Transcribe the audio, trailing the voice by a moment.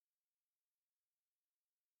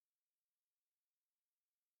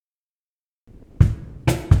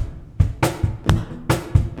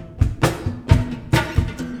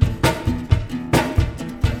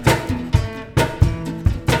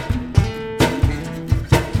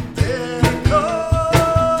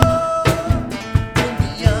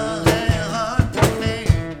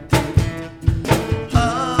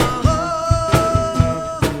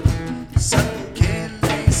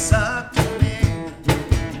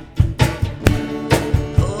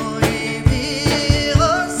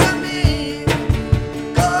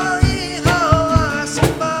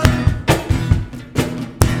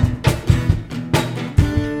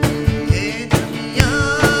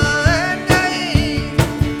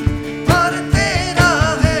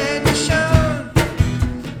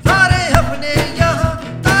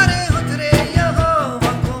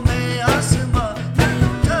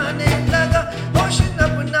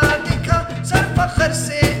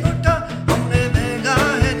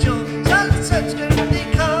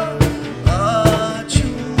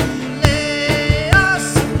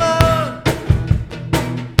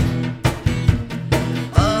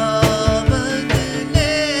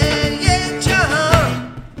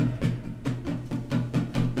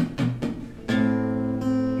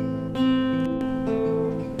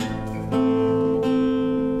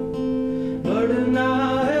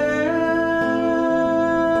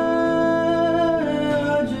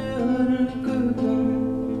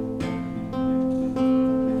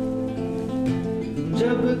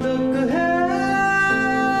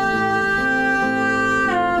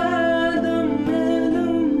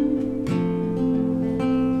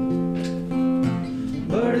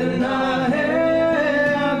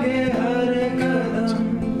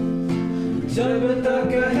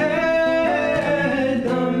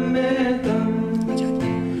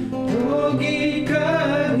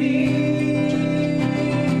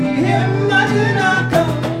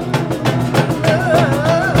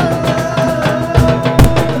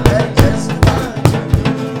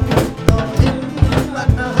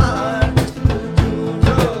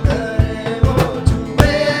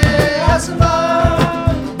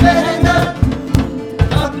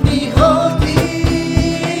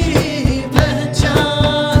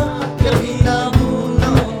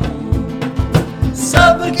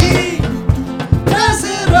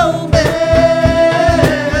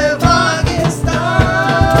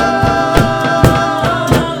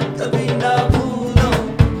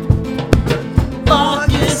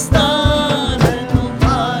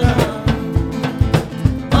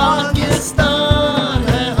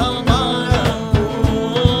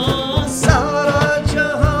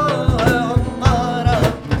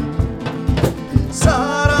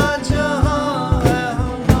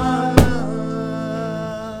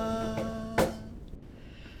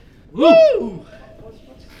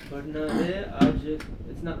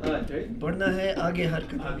It's not आज, right? बढ़ना है आगे हर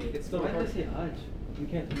कदम. It's the why did I say आज? You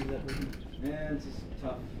can't use that word. Man, it's just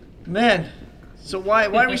tough. Man, so why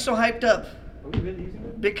are we so hyped up? Are we really using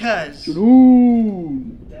that? Because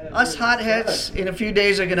Junoon. us hotheads in a few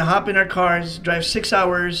days are gonna hop in our cars, drive 6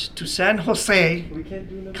 hours to San Jose, We can't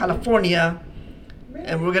do nothing. California,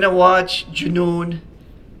 and we're gonna watch Junoon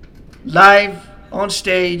live on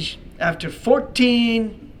stage after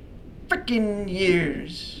 14 freaking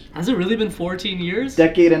years. Has it really been 14 years?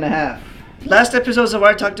 Decade and a half. Last episodes of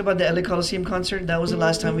our talked about the LA Coliseum concert. That was the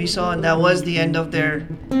last time we saw, and that was the end of their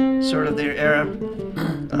sort of their era.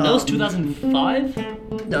 That was 2005?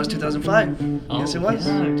 That was 2005. Oh, Yes, it was.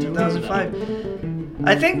 yeah, I do remember 2005.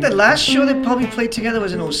 I think the last show they probably played together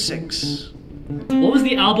was in 06. What was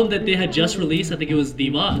the album that they had just released? I think it was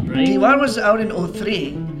Divan, right? Diwan was out in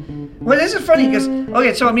 03. Well, this is funny because,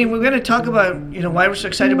 okay, so I mean, we're going to talk about, why we're so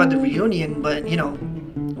excited about the reunion, but,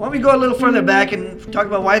 why don't we go a little further back and talk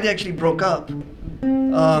about why they actually broke up?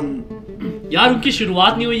 यार उनकी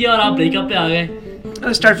शुरुआत नहीं हुई है और आप breakup पे आ गए.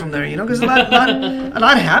 Let's start from there, because a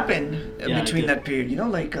lot happened Yeah, between it that period,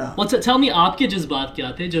 like... Well, tell me आपके जज्बात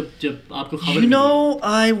क्या थे जब आपको खबर मिली?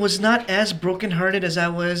 I was not as brokenhearted as I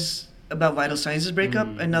was about Vital Signs' breakup,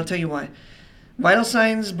 and I'll tell you why. Vital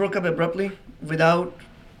Signs broke up abruptly without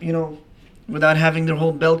having their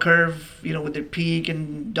whole bell curve, with their peak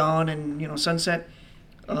and dawn and, sunset.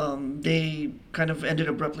 They kind of ended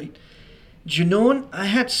abruptly. Junoon, I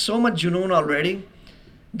had so much Junoon already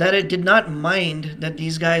that I did not mind that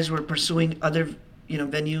these guys were pursuing other,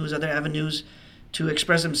 venues, other avenues to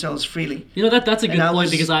express themselves freely. That's a good point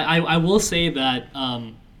because I will say that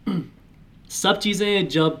सब चीज़ें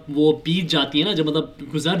जब वो बीत जाती हैं ना, जब मतलब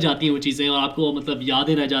गुजर जाती हैं वो चीज़ें और आपको मतलब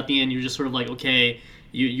यादें रह जाती हैं and you're just sort of like, okay,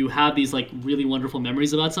 you have these like really wonderful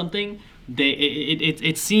memories about something.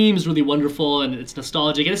 It seems really wonderful and it's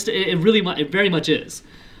nostalgic. It very much is.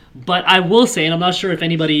 But I will say, and I'm not sure if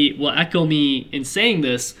anybody will echo me in saying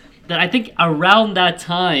this, that I think around that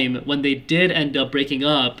time when they did end up breaking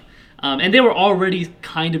up, and they were already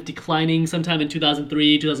kind of declining sometime in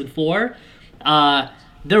 2003, 2004,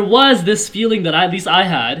 there was this feeling that at least I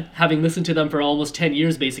had, having listened to them for almost 10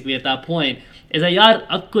 years basically at that point, is that yaar,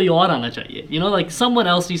 ab koi aur aana chahiye. Like someone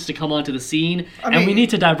else needs to come onto the scene, and we need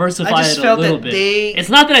to diversify it a little bit. It's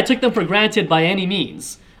not that I took them for granted by any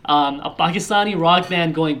means. A Pakistani rock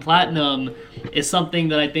band going platinum is something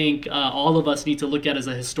that I think all of us need to look at as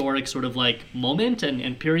a historic sort of like moment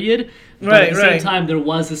and period. But at the same time, there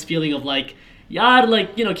was this feeling of like, yaar,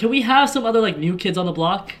 like, can we have some other like new kids on the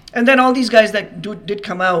block? And then all these guys that did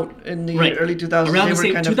come out in the early 2000s. Around the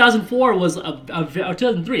same, 2004 was or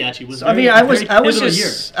 2003 actually was. Very, I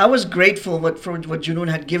was grateful for what Junoon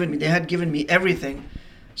had given me. They had given me everything.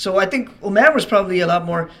 So I think Umair was probably a lot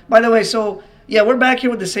more. By the way, so yeah, we're back here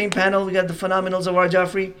with the same panel. We got the phenomenal Zawar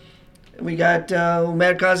Jafri. We got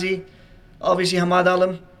Umair Qazi, obviously Hamad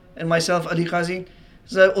Alam, and myself, Ali Qazi.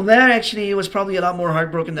 So Umair actually was probably a lot more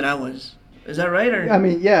heartbroken than I was. Is that right? Or? I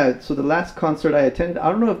mean, yeah. So the last concert I attended, I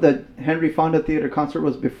don't know if the Henry Fonda Theater concert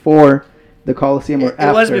was before the Coliseum or after.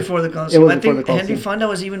 It was before the Coliseum. I think Henry Fonda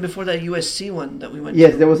was even before that USC one that we went to.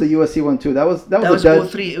 Yes, to. there was a USC one too. That was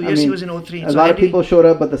 03. USC was in 03. A lot of people showed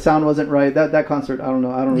up, but the sound wasn't right. That concert, I don't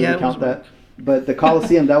know. I don't really count that. But the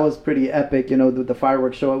Coliseum, that was pretty epic. The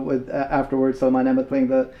fireworks show with afterwards, Salman Ahmed playing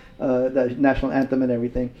the national anthem and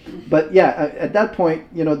everything. But yeah, at that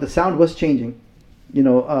point, the sound was changing.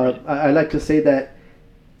 I like to say that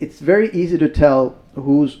it's very easy to tell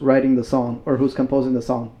who's writing the song or who's composing the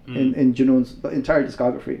song in Junoon's entire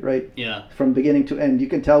discography, right? Yeah. From beginning to end, you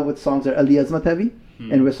can tell which songs are Ali Azmat heavy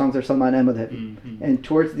and which songs are Salman Ahmed heavy. And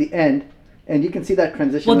towards the end, and you can see that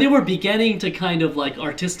transition. Well, they were beginning to kind of like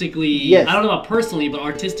artistically, Yes. I don't know about personally, but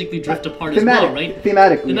artistically drift apart as well, right?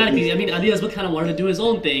 Thematically. I mean, Ali Azmat kind of wanted to do his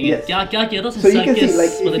own thing. Yes. Kya kiya tha, So you can see, like,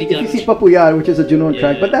 if you see Papu Yaar, which is a Junoon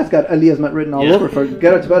track, but that's got Ali Azmat written all Yeah. over for it.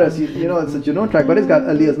 Garaj Baras, you know, it's a Junoon track, but it's got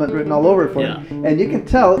Ali Azmat written all over for Yeah. it. And you can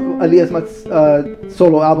tell Ali Azmat's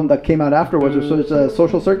solo album that came out afterwards, which was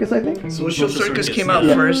Social Circus, I think. Social Circus came out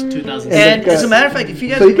Yeah. first. 2006. And like, as a matter of fact, if you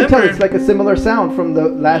guys So you can tell remember, it's like a similar sound from the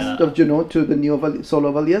last Yeah. of Junoon to the new solo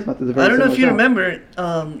of Ali Azmat. It's a very I don't know if you similar sound.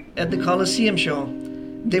 remember at the Coliseum show,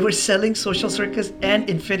 they were selling Social Circus and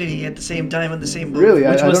Infinity at the same time on the same booth. Really?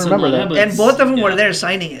 I Which was don't remember Salman that. Ahmed. And both of them were Yeah. there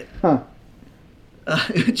signing it, Huh.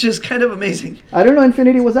 which is kind of amazing. I don't know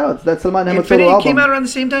Infinity was out. That's Salman Ahmed solo Infinity album. came out around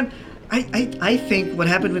the same time. I think what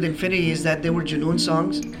happened with Infinity is that they were Junoon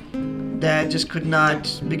songs that just could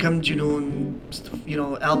not become Junoon,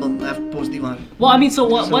 album after post Diwan. Well, I mean, so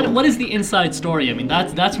what is the inside story? I mean,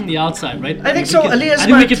 that's from the outside, right? I think so. Ali I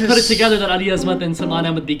think we Azmat could put it is- together that Ali Azmat and Salman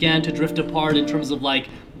Ahmed began to drift apart in terms of like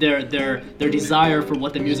their desire for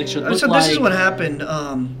what the music should look So like. this is what happened.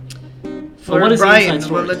 For what is the Brian, inside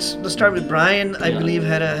story? well, let's start with Brian. I Yeah. believe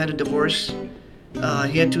had a divorce.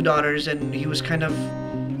 He had 2 daughters, and he was kind of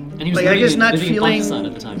And he was like, I living guess in- not living in feeling. Pakistan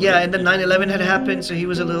at the time. Yeah, right? and then 9/11 had happened, so he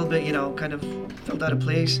was a little bit, kind of felt out of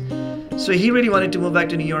place. So he really wanted to move back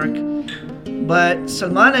to New York. But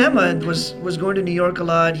Salman Ahmed was going to New York a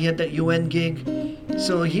lot. He had that UN gig,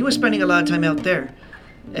 so he was spending a lot of time out there.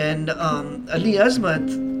 And Ali Azmat,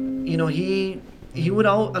 he would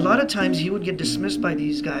a lot of times he would get dismissed by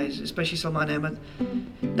these guys, especially Salman Ahmed.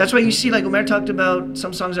 That's why you see, like Umair talked about,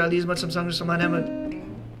 some songs are Ali Azmat, some songs are Salman Ahmed.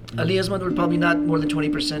 Ali Azmat were probably not more than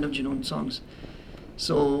 20% of Junoon songs.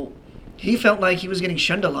 So he felt like he was getting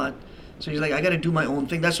shunned a lot. So he's like, I got to do my own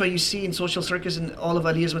thing. That's why you see in Social Circus and all of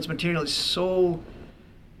Ali Azmat's material is so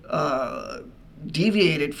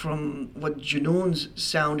deviated from what Junoon's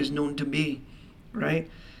sound is known to be, right?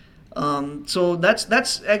 So that's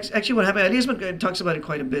actually what happened. Ali Azmat talks about it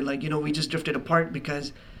quite a bit. Like, we just drifted apart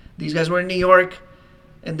because these guys were in New York,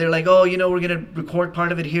 and they're like, oh, we're gonna record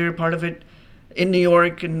part of it here, part of it in New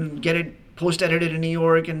York, and get it post-edited in New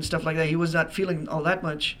York and stuff like that. He was not feeling all that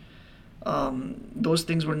much. Those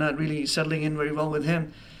things were not really settling in very well with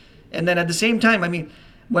him. And then at the same time, I mean,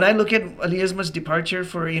 when I look at Ali Azmat's departure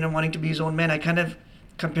for wanting to be his own man, I kind of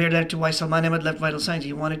compare that to why Salman Ahmed left Vital Signs.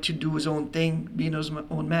 He wanted to do his own thing, be his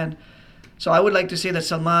own man. So I would like to say that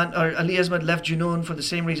Ali Azmat left Junoon for the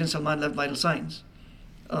same reason Salman left Vital Signs.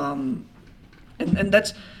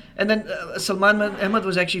 And then Salman Ahmed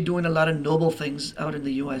was actually doing a lot of noble things out in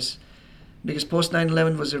the U.S. because post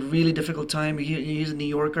 9/11 was a really difficult time. He's a New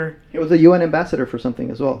Yorker. He was a UN ambassador for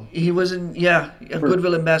something as well. He was a For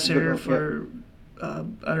Goodwill ambassador Goodwill, for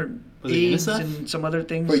Was it AIDS UNICEF? and some other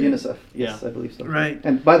things. For UNICEF, yes, Yeah. I believe so. Right.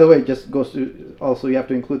 And by the way, just goes to also you have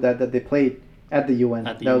to include that they played at the UN.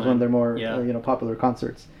 At the That was one UN, of their more yeah. popular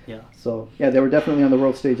concerts. Yeah. So yeah, they were definitely on the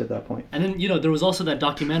world stage at that point. And then there was also that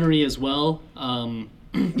documentary as well.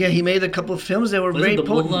 Yeah, he made a couple of films that were Was very it the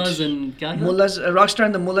potent. Mullahs and Gaga? Mullahs, Rockstar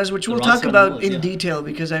and the Mullahs, which The we'll Rockstar talk and the about Mullahs, in yeah. detail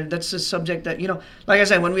because that's a subject that, like I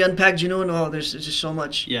said, when we unpack Junoon, there's just so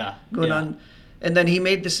much Yeah. going yeah. on. And then he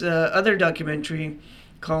made this other documentary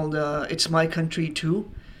called It's My Country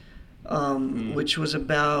Too, which was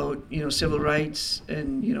about, civil rights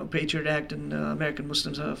and, Patriot Act and American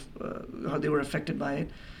Muslims, how they were affected by it.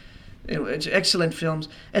 It's excellent films.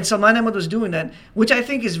 And Salman Ahmed was doing that, which I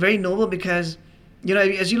think is very noble because,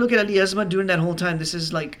 as you look at Ali Azmat during that whole time, this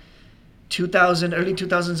is like 2000, early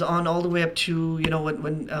 2000s on all the way up to,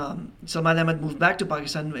 when Salman Ahmed moved back to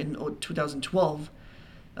Pakistan in 2012.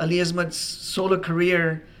 Ali Azmat's solo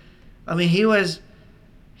career, I mean, he was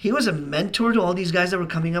a mentor to all these guys that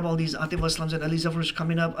were coming up, all these Atif Aslams and Ali Zafars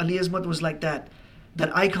coming up. Ali Azmat was like that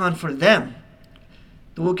icon for them.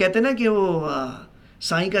 तो वो कहते हैं ना कि वो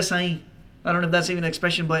साईं का Sai, I don't know if that's even an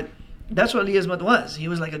expression, but that's what Ali Azmat was. He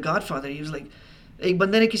was like a godfather. He was like, एक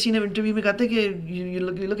बंदे ने किसी ने इंटरव्यू में कहते कि you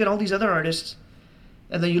look at all these other artists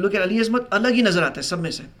and then you look at Ali Azmat, अलग ही नजर आता है सब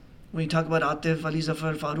में से. When you talk about Atif, Ali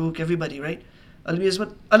Zafar, Farooq, everybody, right? Ali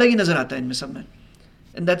Azmat अलग ही नजर आता है इनमें सब में.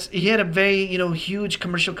 And he had a very, huge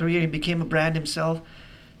commercial career. He became a brand himself.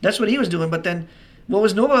 That's what he was doing. But then what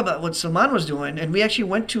was noble about what Salman was doing, and we actually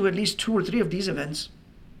went to at least 2 or 3 of these events,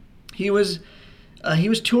 he was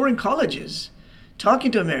touring colleges,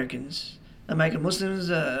 talking to American Muslims,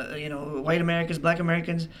 white Americans, black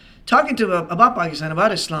Americans, talking to about Pakistan,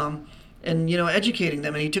 about Islam, and, educating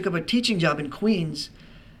them. And he took up a teaching job in Queens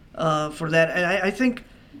for that. And I think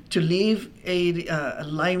to leave a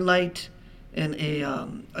limelight and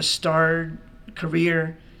a starred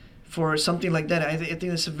career for something like that, I think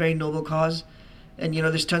it's a very noble cause. and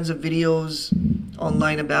there's tons of videos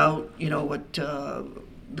online about what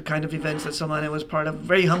the kind of events that Salman was part of.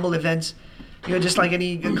 Very humble events, just like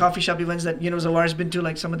any coffee shop events that Zawar's been to,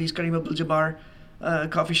 like some of these Kareem Abdul-Jabbar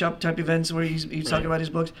coffee shop type events where he's talking about his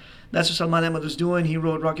books. That's what Salman Ahmad was doing. He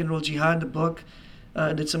wrote Rock and Roll Jihad, the book.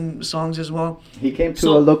 Did some songs as well. He came to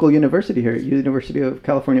a local university here, University of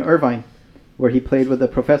California, Irvine, where he played with a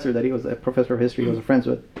professor that he was a professor of history he was friends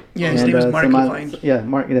with. Yeah, his name is Mark Levine. Yeah,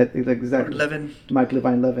 Mark, exactly. Or Levin. Mark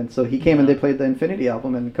Levine. So he came and they played the Infinity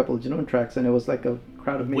album and a couple of Junoon tracks, and it was like a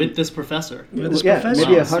crowd of maybe... With this professor. Maybe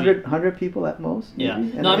 100 people at most. Yeah.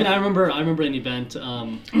 Maybe. No, I mean, I remember an event.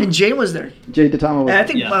 And Jay was there. Jay Detama was and I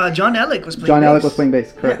think John Alec was playing bass. John Alec was playing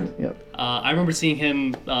bass, correct. Yeah. Yep. I remember seeing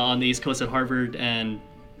him on the East Coast at Harvard, and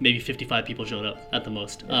maybe 55 people showed up at the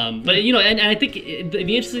most. But and I think the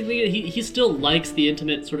interesting thing is he still likes the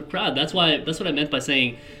intimate sort of crowd. That's what I meant by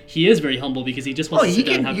saying he is very humble, because he just wants to sit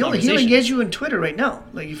down and have conversation. He'll engage you on Twitter right now.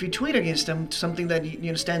 Like if you tweet against him something that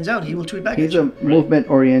stands out, he will tweet back. He's at you. a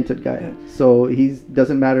movement-oriented guy, so he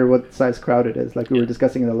doesn't matter what size crowd it is. Like we were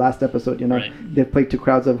discussing in the last episode, they've played to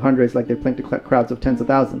crowds of hundreds, like they're playing to crowds of tens of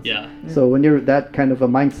thousands. Yeah. So when you're that kind of a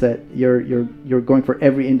mindset, you're going for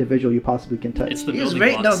every individual you possibly can touch. It's the He was building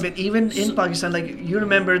very blocks. but even in Pakistan, like you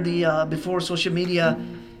remember the before social media,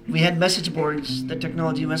 we had message boards. The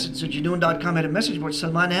technology message. So Junoon.com had a message board.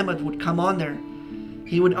 Salman Ahmad would come on there.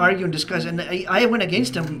 He would argue and discuss, and I went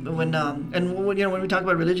against him when we talk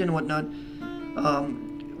about religion and whatnot.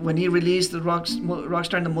 When he released the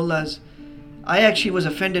Rockstar and the Mullahs, I actually was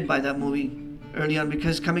offended by that movie early on,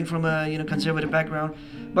 because coming from a conservative background.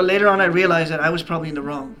 But later on, I realized that I was probably in the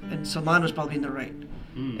wrong, and Salman was probably in the right.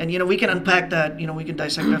 And we can unpack that. We can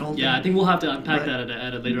dissect that whole thing. Yeah, I think we'll have to unpack that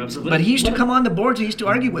at a later episode. But he used to come on the boards. He used to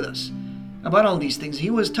argue with us about all these things. He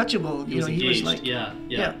was touchable. He was engaged. like, yeah.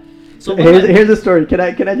 So here's a story. Can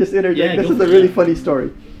I just interject? Yeah, this is a really funny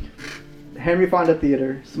story. Henry Fonda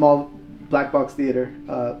Theater, small black box theater.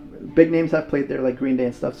 Big names have played there, like Green Day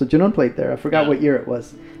and stuff. So Junoon played there. I forgot what year it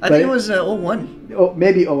was. I think it was 01. Oh,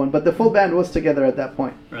 maybe 01, but the full band was together at that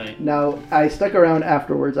point. Right. Now, I stuck around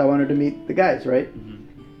afterwards. I wanted to meet the guys, right?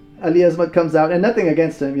 Ali Azmat comes out, and nothing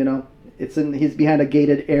against him, he's behind a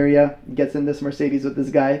gated area, gets in this Mercedes with this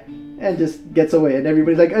guy, and just gets away. And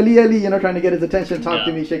everybody's like, Ali, trying to get his attention, talk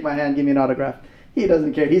to me, shake my hand, give me an autograph. He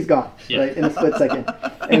doesn't care. He's gone, right, in a split second.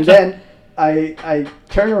 And then I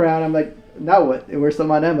turn around, I'm like, now what? Where's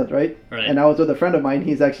Salman Ahmad, right? And I was with a friend of mine.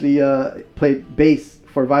 He's actually played bass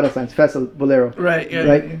for Vital Signs, Faisal Bolero. Right.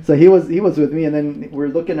 Yeah. So he was with me, and then we're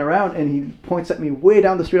looking around, and he points at me way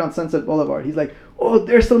down the street on Sunset Boulevard. He's like, "Oh,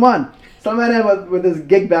 there's Salman." Salman Ahmad with his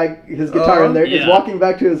gig bag, his guitar in there, is walking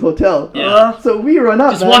back to his hotel. So we run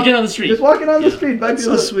up. Just walking on the street. Just walking on the street. Back That's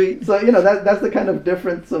to so sweet. So that's the kind of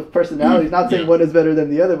difference of personalities. Not saying one is better than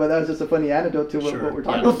the other, but that was just a funny anecdote to what we're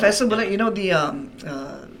talking about. Faisal Bolero,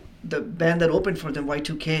 the band that opened for them,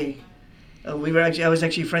 Y2K. I was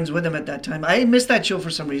actually friends with them at that time. I missed that show for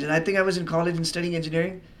some reason. I think I was in college and studying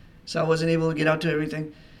engineering, so I wasn't able to get out to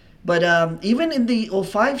everything. But even in the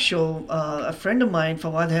 05 show, a friend of mine,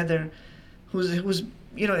 Fawad Haider, who's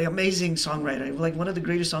an amazing songwriter, like one of the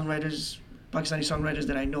greatest songwriters, Pakistani songwriters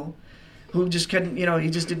that I know, who just couldn't, he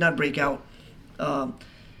just did not break out.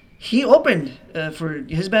 He opened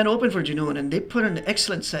his band opened for Junoon, and they put an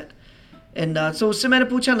excellent set. And so Samana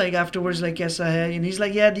Pucha, like afterwards, like yes, and he's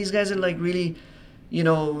like, yeah, these guys are like really,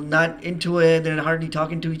 not into it. They're hardly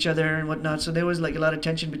talking to each other and whatnot. So there was like a lot of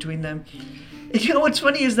tension between them. And what's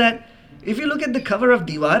funny is that if you look at the cover of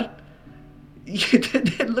Diwar,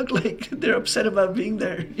 they look like they're upset about being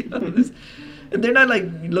there. And they're not like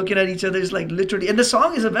looking at each other. It's like literally, and the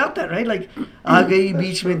song is about that, right? Like, "Aa gayi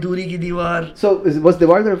beech mein duri ki diwar." So was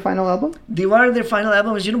Diwar their final album? Diwar, their final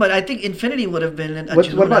album was but I think Infinity would have been a What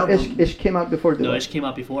Junoon about album. Ishq came out before Diwar? No, Ishq came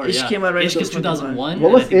out before. Ishq came out right Ishq is before 2001.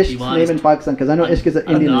 What was and I think Ishq's Diwan name is in Pakistan? Because I know Ishq is an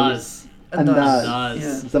Indian movie. Andaz. Andaz.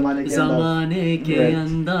 Yeah. Zamane ke Andaz. Zamane ke Right.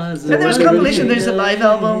 andaz. And there's a compilation. There's a live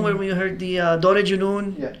album where we heard the Dore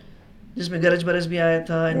Junoon. Yeah. Jisme Garaj Baraz bhi aaya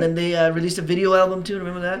tha. And then they released a video album too.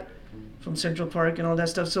 Remember that? From Central Park and all that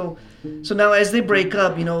stuff. So now as they break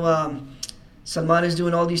up, Salman is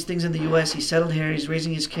doing all these things in the U.S. He's settled here. He's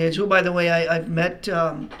raising his kids. Who, by the way, I've met,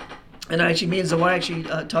 and actually me and Zawar actually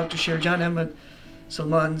talked to Sherjan Ahmed,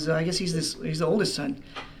 Salman's. I guess he's the oldest son.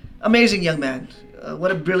 Amazing young man.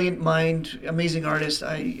 What a brilliant mind. Amazing artist.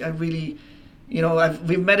 I really,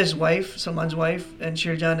 we've met his wife, Salman's wife, and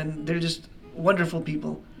Sherjan, and they're just wonderful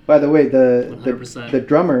people. By the way, 100%. the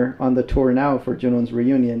drummer on the tour now for Junoon's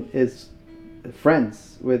reunion is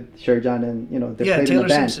friends with Sherjan, and they played Taylor in the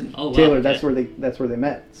band. Simpson. Oh, wow, Taylor, okay. that's where they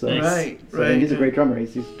met. So, Nice. Right. he's a great drummer.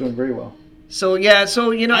 He's doing very well. So yeah,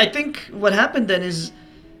 so I I- think what happened then is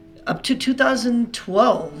up to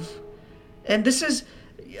 2012, and this is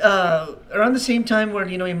around the same time where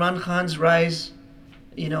Imran Khan's rise.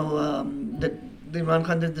 That the Imran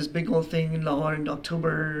Khan did this big old thing in Lahore in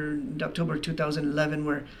October 2011,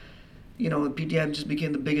 where PTI just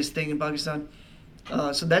became the biggest thing in Pakistan.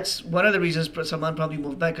 So that's one of the reasons Salman probably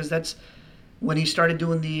moved back, because that's when he started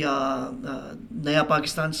doing the Naya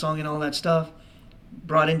Pakistan song and all that stuff.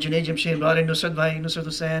 Brought in Junaid Jamshed, brought in Nusrat Bhai, Nusrat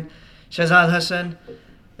Hussain, Shahzad Hassan,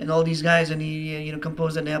 and all these guys, and he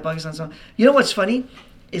composed the Naya Pakistan song. You know what's funny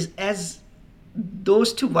is, as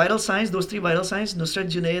those three vital signs, Nusrat,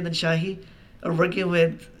 Junaid, and Shahi, are working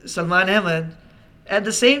with Salman Ahmad. At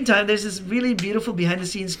the same time, there's this really beautiful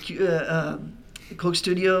behind-the-scenes Coke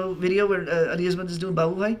Studio video where Ali Azmat is doing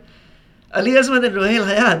Babu Bhai. Ali Azmat and Rohail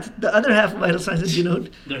Hayat, the other half of Vital Signs and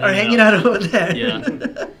Junood, are hanging out over there.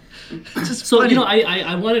 Yeah. It's just So funny.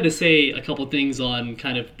 I wanted to say a couple things on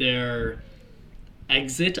kind of their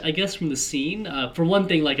exit, I guess, from the scene. For one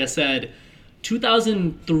thing, like I said,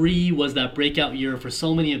 2003 was that breakout year for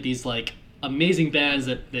so many of these like amazing bands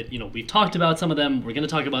that we've talked about some of them. We're going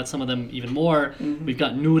to talk about some of them even more. Mm-hmm. We've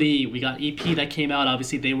got Nuri, we got EP that came out.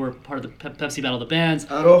 Obviously, they were part of the Pepsi Battle of the Bands.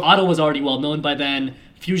 Auto was already well known by then.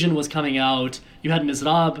 Fusion was coming out. You had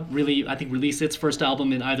Mizrab really, I think, release its first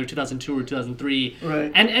album in either 2002 or 2003.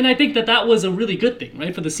 Right. And I think that was a really good thing,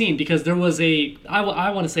 right, for the scene, because there was I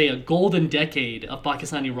want to say a golden decade of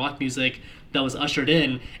Pakistani rock music that was ushered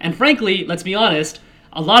in. And frankly, let's be honest,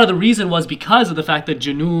 a lot of the reason was because of the fact that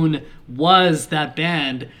Junoon was that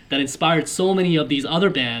band that inspired so many of these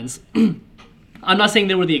other bands. I'm not saying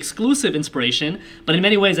they were the exclusive inspiration, but in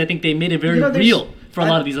many ways I think they made it very real for a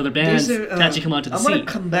lot of these other bands to actually come onto the I scene. want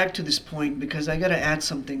to come back to this point because I got to add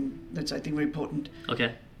something that's, I think, very potent.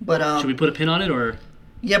 Okay. But should we put a pin on it, or?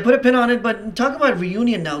 Yeah, put a pin on it, but talk about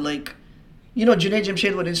reunion now. Like, Junaid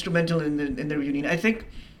Jamshed was instrumental in the reunion. I think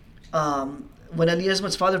when Ali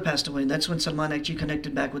Azmat's father passed away, that's when Salman actually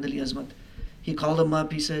connected back with Ali Azmat. He called him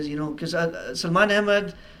up. He says, because Salman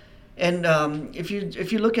Ahmad, and if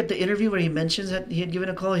you look at the interview where he mentions that he had given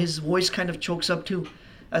a call, his voice kind of chokes up too.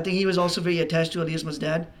 I think he was also very attached to Ali Azmat's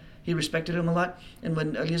dad. He respected him a lot. And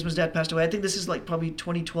when Ali Azmat's dad passed away, I think this is like probably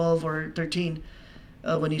 2012 or 13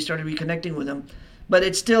 when he started reconnecting with him. But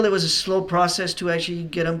it was a slow process to actually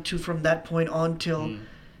get him to from that point on till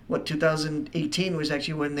 2018 was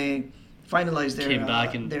actually when they finalized Came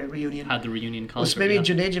back and their reunion. Had the reunion concert. Usme bhi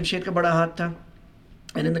Junaid Jamshed ka bada haath tha.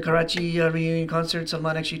 And in the Karachi reunion concert,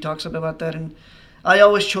 Salman actually talks about that. And I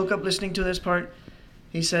always choke up listening to this part.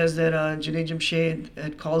 He says that Junaid Jamshed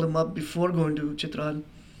had called him up before going to Chitral.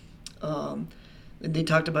 And they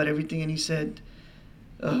talked about everything, and he said,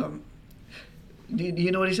 do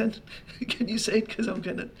you know what he said? Can you say it? Because I'm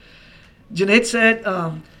kind of... Junaid said,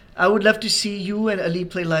 I would love to see you and Ali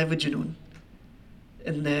play live with Junoon.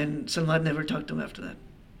 And then Salman never talked to him after that.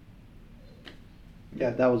 Yeah,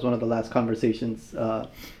 that was one of the last conversations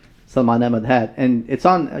Salman Ahmad had. And it's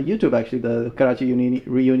on YouTube, actually, the Karachi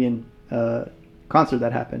reunion concert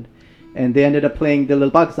that happened. And they ended up playing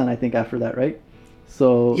Dil Pakistan, I think, after that, right?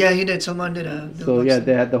 So yeah, he did. Salman did.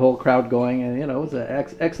 They had the whole crowd going, and it was an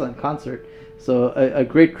excellent concert. So a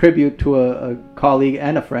great tribute to a colleague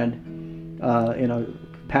and a friend.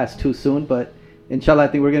 Passed too soon, but inshallah, I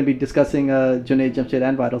think we're going to be discussing Junaid Jamshed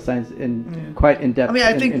and Vital Signs quite in depth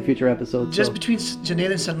in future episodes. Just between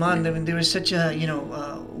Junaid and Salman, I mean, there was such a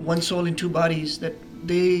one soul in two bodies that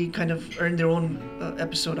they kind of earned their own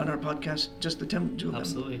episode on our podcast. Just the two of them.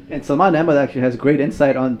 Absolutely. And Salman Ahmad actually has great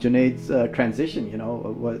insight on Junaid's transition.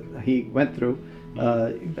 What he went through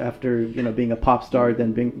after being a pop star,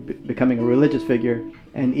 then becoming a religious figure.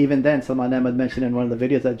 And even then, Salman Ahmad mentioned in one of the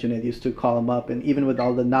videos that Junaid used to call him up, and even with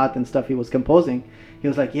all the naat and stuff he was composing, he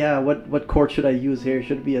was like, "Yeah, what chord should I use here?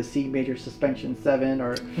 Should it be a C major suspension 7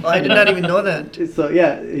 or?" Oh, I did not even know that. So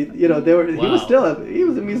yeah, they were. Wow. He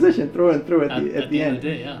was a musician through and through at the end. Of the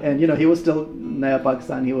day, yeah. And he was still Naya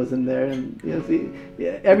Pakistan. He was in there, and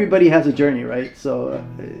everybody has a journey, right? So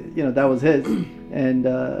that was his, and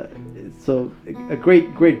so a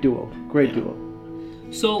great duo, duo.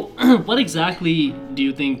 So, what exactly do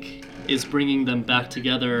you think is bringing them back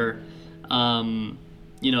together?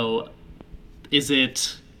 Is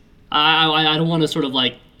it? I don't want to sort of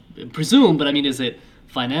like presume, but I mean, is it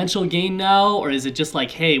financial gain now, or is it just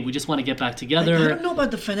like, hey, we just want to get back together? I don't know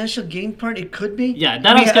about the financial gain part. It could be. Yeah,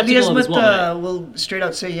 that I'm skeptical of as well. Ali Azmat will straight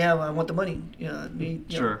out say, "Yeah, I want the money." Yeah,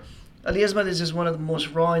 Sure. Ali Azmat is just one of the most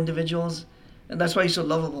raw individuals. and that's why he's so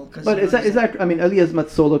lovable. But is that? I mean, Ali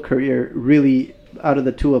Azmat's solo career really, out of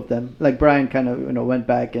the two of them, like Brian kind of went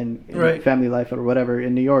back and Right. family life or whatever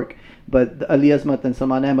in New York, but Ali Azmat and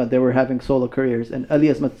Salman Ahmad, they were having solo careers, and Ali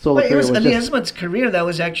Azmat's solo But it career was was Ali just Azmat's career that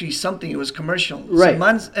was actually something. It was commercial. Right.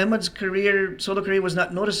 Salman Ahmad's career, solo career, was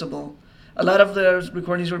not noticeable. A lot of the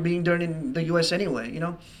recordings were being done in the U.S. anyway.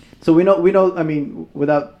 So we know. I mean,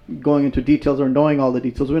 without going into details or knowing all the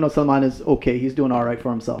details, we know Salman is okay. He's doing all right for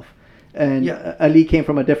himself. And Yeah. Ali came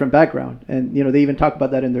from a different background, and they even talk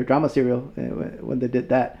about that in their drama serial when they did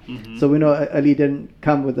that. So we know Ali didn't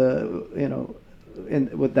come with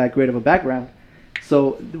with that great of a background.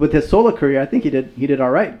 So with his solo career, I think he did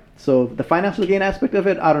all right. So the financial gain aspect of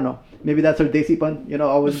it, I don't know. Maybe that's our Desi pun,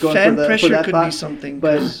 always going Fan for pressure that could thought. be something.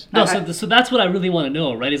 But 'cause- No, so that's what I really want to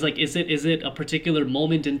know, right? Is it a particular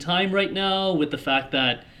moment in time right now with the fact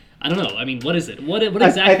that I don't know. I mean, what is it? What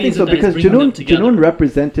exactly I think is so it that is because bringing them together? Junoon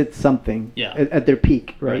represented something Yeah. at their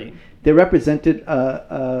peak, right? Right. They represented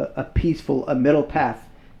a peaceful, a middle path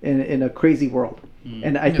in a crazy world.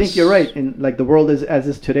 And I think Yes. you're right. In like the world as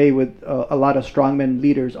is today, with a lot of strongmen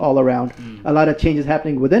leaders all around, a lot of changes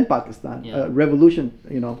happening within Pakistan, Yeah. revolution,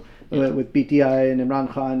 Yeah. with BTI and Imran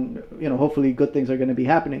Khan. Hopefully good things are going to be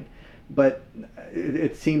happening. But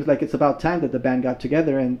it seems like it's about time that the band got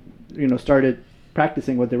together and started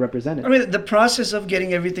practicing what they represented. I mean, the process of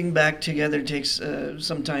getting everything back together takes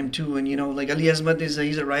some time too. And like Ali Azmat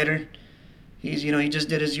he's a writer. He's he just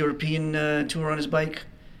did his European tour on his bike,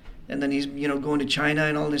 and then he's going to China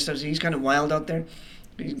and all this stuff. So he's kind of wild out there.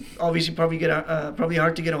 He's obviously probably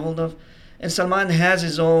hard to get a hold of. And Salman has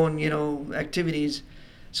his own activities,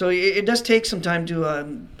 so it does take some time to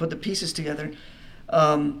put the pieces together.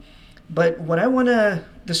 But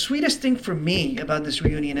the sweetest thing for me about this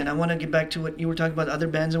reunion, and I want to get back to what you were talking about, other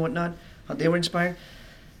bands and whatnot, how they were inspired.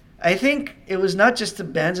 I think it was not just the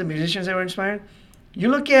bands and musicians that were inspired. You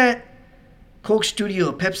look at Coke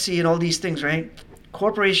Studio, Pepsi, and all these things, right?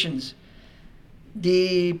 Corporations.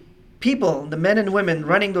 The people, the men and women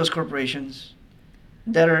running those corporations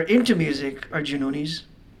that are into music are Junoonis,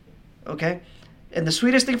 okay? And the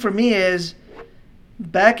sweetest thing for me is,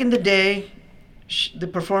 back in the day, the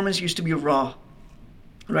performance used to be raw,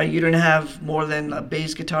 right? You didn't have more than a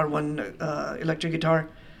bass guitar, one electric guitar,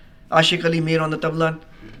 Ashik Ali Mir on the tabla,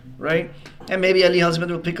 right? And maybe Ali Azmat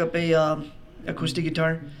will pick up a acoustic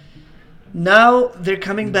guitar. Now they're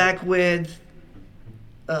coming back with,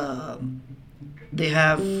 they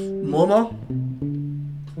have Momo,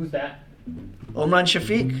 Who's that? Omran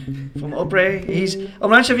Shafiq from Opre.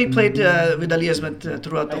 Omran Shafiq played with Ali Azmat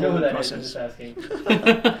throughout the I know whole who that is. I'm just process. asking.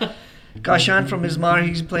 Kashan from Izmar,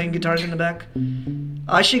 he's playing guitars in the back.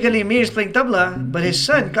 Ashik Ali Mir is playing tabla, but his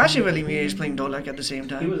son Kashif Ali Mir is playing dholak at the same He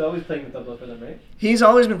time. was always playing the tabla for them, right? He's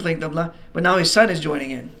always been playing tabla, but now his son is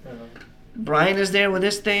joining in. Uh-huh. Brian is there with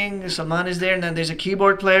this thing, Salman is there, and then there's a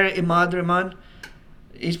keyboard player, Imad Rahman.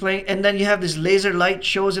 He's playing, and then you have this laser light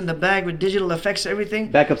shows in the back with digital effects,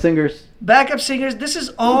 everything. Backup singers. Backup singers. This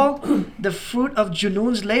is all the fruit of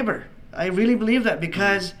Junoon's labor. I really believe that,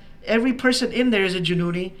 because every person in there is a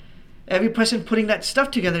Junooni. Every person putting that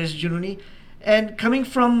stuff together is a Junooni. And coming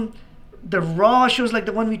from the raw shows like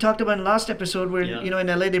the one we talked about in the last episode, where Yeah. in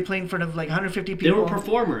LA they're playing in front of like 150 They people. were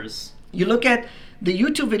performers. You look at the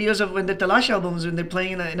YouTube videos of when the Talash albums, when they're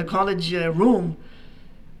playing in a college room.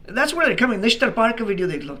 That's where they're coming. Nishtar Park video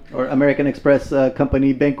they look. Or American Express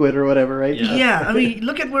company banquet or whatever, right? Yeah. Yeah, I mean,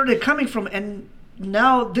 look at where they're coming from, and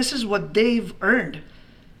now this is what they've earned.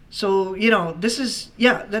 So this is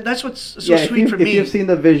that's what's so Yeah, sweet for if me. you've seen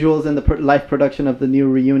the visuals and the live production of the new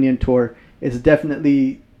reunion tour, it's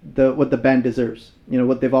definitely what the band deserves.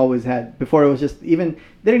 What they've always had. Before it was just they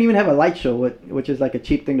didn't even have a light show, which is like a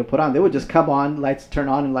cheap thing to put on. They would just come on, lights turn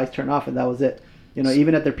on and lights turn off, and that was it.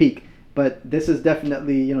 Even at their peak. But this is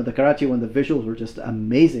definitely the Karachi one. The visuals were just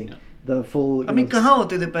amazing. Yeah. The full. I mean, कहाँ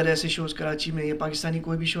होते थे पहले ऐसे shows Karachi में या पाकिस्तानी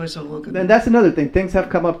कोई भी show ऐसा हुआ कभी? And that's another thing. Things have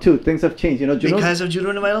come up too. Things have changed. Junoon, Because of Junoon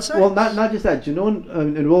and Vital Signs? well, not just that. Junoon,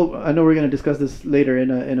 and I know we're going to discuss this later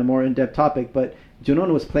in a more in-depth topic, but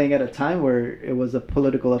Junoon was playing at a time where it was a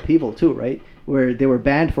political upheaval too, right? Where they were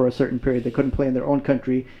banned for a certain period. They couldn't play in their own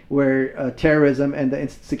country. Where terrorism and the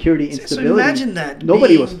security So instability. imagine that.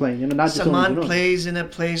 Nobody being was playing. Not just only Salman Junoon. plays in a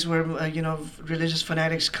place where religious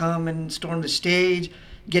fanatics come and storm the stage,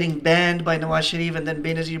 getting banned by Nawaz Sharif and then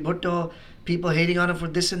Benazir Bhutto, people hating on him for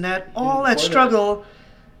this and that. All that before that- struggle,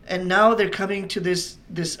 and now they're coming to this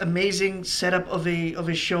amazing setup of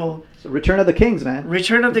a show. So Return of the Kings, man.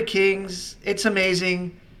 Return of the Kings. It's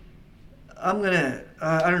amazing. I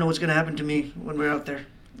don't know what's gonna happen to me when we're out there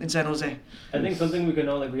in San Jose. I think something we can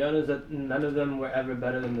know, like Rihanna, is that none of them were ever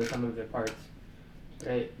better than the sum of their parts.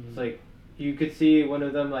 Right? It's like you could see one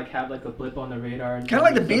of them like have like a blip on the radar. Kind of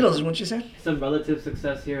like the Beatles, wouldn't you say? Some relative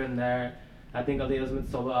success here and there. I think Ali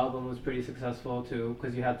Azmat's solo album was pretty successful too,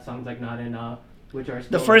 because you had songs like Not Enough, which are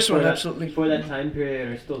still, The first one, for that- absolutely. for that time period,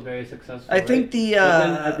 are still very successful. I think right? the But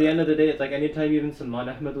then at the end of the day, it's like anytime even Salman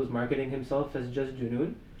Ahmed was marketing himself as just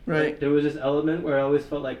Junoon, right. there was this element where I always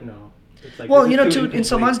felt like no. It's like, Well, this you is know, too in incomplete.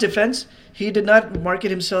 Salman's defense, he did not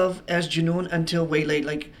market himself as Junoon until way late.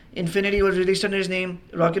 Like, Infinity was released under his name.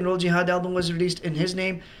 Rock and Roll Jihad album was released in his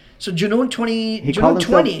name. So Junoon He called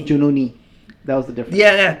himself 20. Junooni. That was the difference.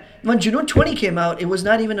 Yeah. When Junoon 20 came out, it was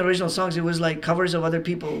not even original songs. It was like covers of other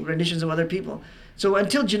people, renditions of other people. So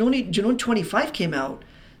until Junoon 25 came out,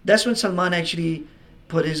 that's when Salman actually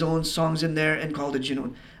put his own songs in there and called it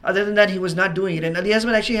Junoon. Other than that, he was not doing it. And Ali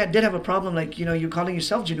Azmat actually did have a problem, like, you know, you're calling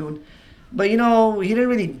yourself Junoon. But, you know, he didn't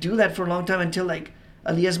really do that for a long time until, like,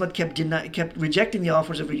 Ali Azmat kept rejecting the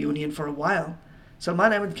offers of reunion for a while.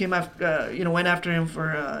 Salman Ahmed came after, went after him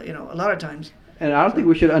for, a lot of times. And I don't think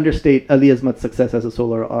we should understate Ali Azmat's success as a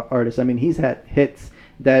solo artist. I mean, he's had hits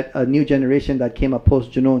that a new generation that came up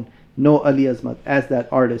post Junoon know Ali Azmat as that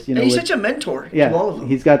artist. You know, And he's with- such a mentor yeah, to all of them.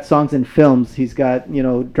 he's got songs in films. He's got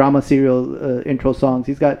drama serial intro songs.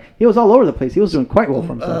 He was all over the place. He was doing quite well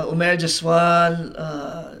for himself. Umair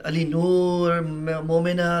Jaswal, Ali Noor,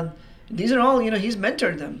 Momina. These are all, he's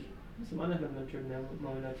mentored them. Salman Ahmed mentored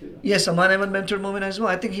Momina too. Yes, Salman Ahmed mentored Momina as well.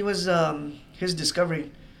 I think he was his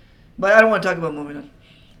discovery. But I don't want to talk about Momina.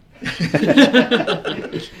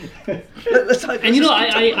 Let's talk. And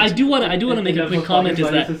I do want to make a quick comment is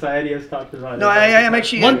that society has talked about No, it. I am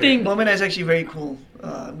actually. One thing- Momina is actually very cool.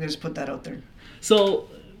 I'm gonna just put that out there. so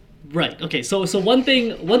right, okay, so one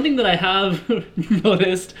thing that I have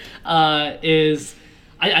noticed is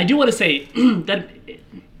I do want to say that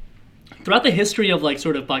throughout the history of like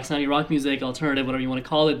sort of Pakistani rock music, alternative, whatever you want to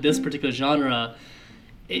call it, this particular genre,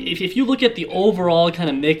 if you look at the overall kind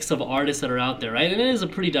of mix of artists that are out there, right, and it is a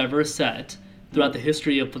pretty diverse set throughout the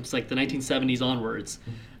history of like the 1970s onwards,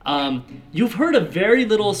 you've heard of very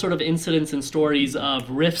little sort of incidents and stories of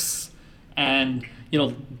riffs and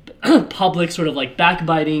public sort of like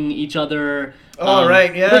backbiting each other. Oh,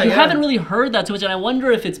 right, yeah, But you yeah. haven't really heard that too much, and I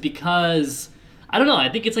wonder if it's because I don't know. I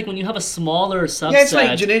think it's like when you have a smaller subset. Yeah, it's like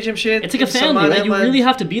Junaid Jamshed. It's like a family, right? You really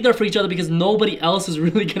have to be there for each other because nobody else is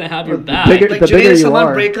really gonna have your back. bigger- Like the Junaid bigger and you Salman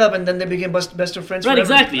are- break up and then they became best of friends. Right, forever,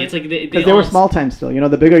 exactly. right? It's like Because they were small time still.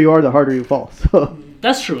 The bigger you are, the harder you fall. So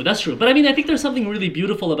That's true. But I mean, I think there's something really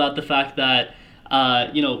beautiful about the fact that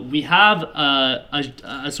we have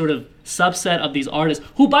a sort of subset of these artists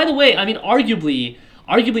who, by the way, I mean, arguably,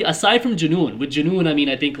 aside from Junoon, with Junoon, I mean,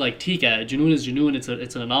 I think like Tika, Junoon is Junoon.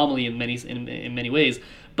 It's an anomaly in many ways.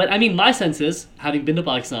 But I mean, my sense is, having been to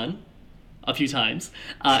Pakistan a few times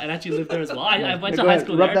and actually lived there as well. I went to Go high ahead,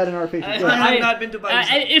 school rub there. that in our faces. I Go ahead. have not been to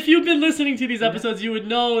Pakistan. If you've been listening to these episodes, you would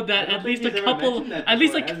know that I don't at least think a he's ever couple, mentioned that at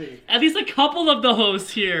least before, has he? at least a couple of the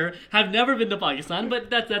hosts here have never been to Pakistan. But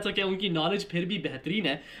that's okay. Unki knowledge phir bhi behreen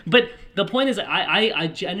hai. But the point is, I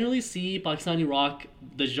generally see Pakistani rock,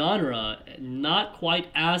 the genre, not quite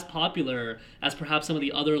as popular as perhaps some of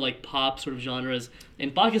the other like pop sort of genres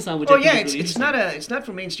in Pakistan. Which Oh I think yeah, is really it's not it's not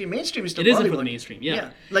for mainstream. Mainstream is still It isn't Bollywood. for the mainstream, yeah.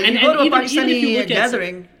 Like And- you go and to a even if you Pakistani look at-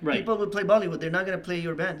 gathering, right. people will play Bollywood. They're not gonna play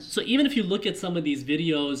your bands. So even if you look at some of these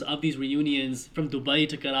videos of these reunions from Dubai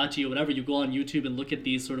to Karachi or whatever, you go on YouTube and look at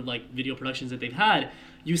these sort of like video productions that they've had,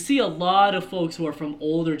 you see a lot of folks who are from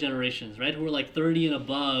older generations, right? Who are like 30 and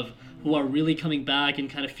above, who are really coming back and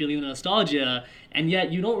kind of feeling the nostalgia, and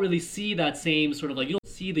yet you don't really see that same sort of like, you don't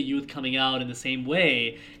see the youth coming out in the same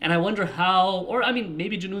way. And I wonder how, or I mean,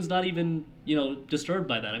 maybe Junoon's not even, disturbed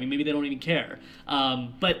by that. I mean, maybe they don't even care.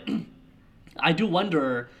 But I do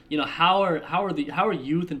wonder, how are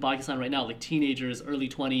youth in Pakistan right now, like teenagers, early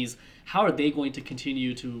 20s, how are they going to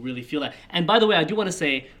continue to really feel that? And by the way, I do want to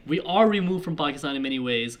say we are removed from Pakistan in many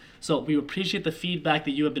ways, so we appreciate the feedback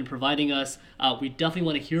that you have been providing us. We definitely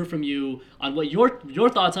want to hear from you on what your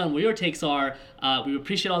thoughts on, what your takes are. We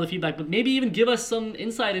appreciate all the feedback, but maybe even give us some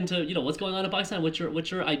insight into what's going on in Pakistan, what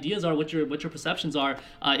your ideas are, what your perceptions are,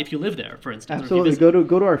 if you live there, for instance. or if you absolutely, visit.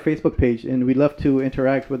 go to our Facebook page, and we'd love to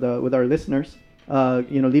interact with our listeners.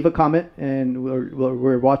 Leave a comment, and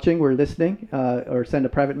we're watching, we're listening, or send a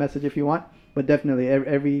private message if you want. But definitely,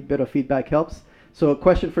 every bit of feedback helps. So, a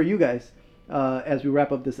question for you guys as we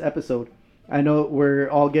wrap up this episode. I know we're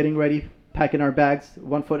all getting ready, packing our bags,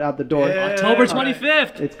 1 foot out the door. Yeah. October Alright.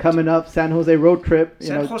 25th. It's coming up, San Jose road trip.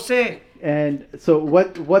 San Jose. And so,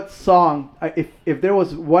 what song? If there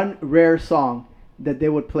was one rare song that they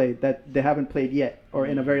would play that they haven't played yet or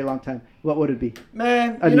in a very long time, what would it be?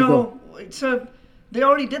 Man, Anigo. they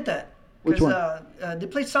already did that. Which 'Cause, one? they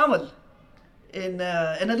played Samal and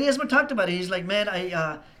Ali Asmar talked about it. He's like, man,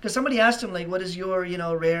 because somebody asked him like, what is your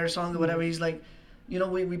rare song or whatever. He's like,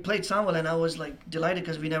 we played Samwal, and I was like delighted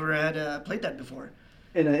because we never had played that before.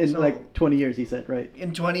 In like 20 years, he said, right?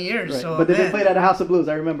 In 20 years. Right. So, but they played at a House of Blues.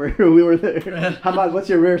 I remember we were there. Hamad, what's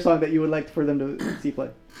your rare song that you would like for them to see play?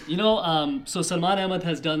 So Salman Ahmed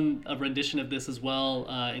has done a rendition of this as well,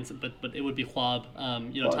 but it would be Khwab.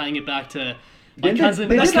 Tying it back to my cousin.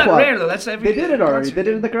 That's not rare though. That's every. They did it already. concert. They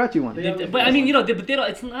did it in the Karachi one. But I mean, but they don't.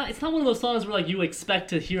 It's not one of those songs where like you expect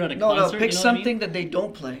to hear at a concert. No, pick something that they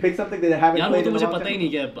don't play. Pick something that they haven't played in a long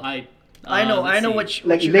time. I know what you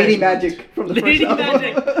Lady guys Magic want. from the Lady first album.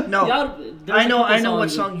 Magic. No, I know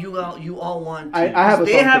what song song you all want. I have a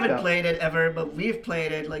They song picked haven't out. played it ever, but we've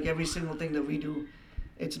played it. Like every single thing that we do,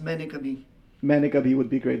 it's Menikabi. Menikabi would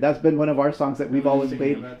be great. That's been one of our songs that we've always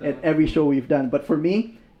thinking played about that at one. every show we've done. But for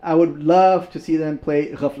me, I would love to see them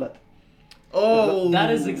play Ghaflat. Oh,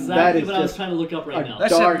 That is exactly That is what I was just trying to look up right a now.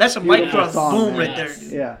 that's a mic beautiful drop song, boom man. right there.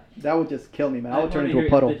 Yes. Yeah, that would just kill me, man. I would turn wanna into a hear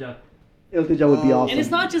puddle. Iltija. Iltija would be Oh. awesome. And it's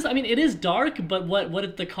not just. I mean, it is dark, but what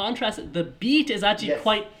if the contrast? The beat is actually Yes.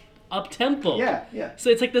 quite up tempo. Yeah, yeah. So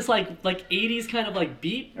it's like this like 80s kind of like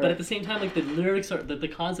beat, but Right. at the same time like the lyrics are the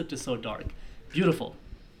concept is so dark. Beautiful.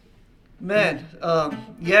 Man,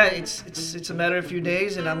 yeah, it's a matter of a few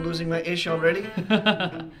days, and I'm losing my ish already.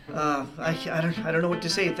 I don't know what to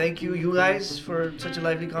say. Thank you guys for such a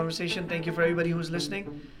lively conversation. Thank you for everybody who's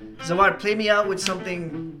listening. Zawar, play me out with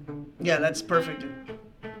something. Yeah, that's perfect.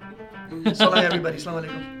 Salam everybody. Salam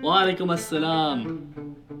alaikum. Wa alaikum assalam.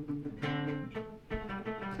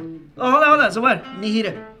 Oh, hold on, Zawar.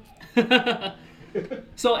 Nihira.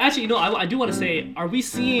 So actually, I do want to say, are we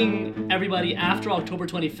seeing everybody after October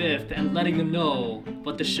 25th and letting them know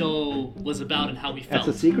what the show was about and how we felt?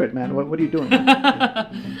 That's a secret, man. What are you doing?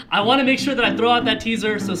 I want to make sure that I throw out that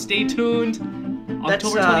teaser, so stay tuned. That's,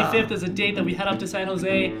 October 25th is a date that we head up to San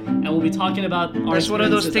Jose, and we'll be talking about our That's one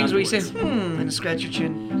of those things experiences where you say, afterwards. and scratch your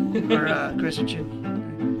chin. Or caress your chin.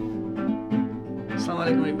 Salam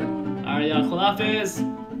alaikum, everybody. Alright, Khulafis.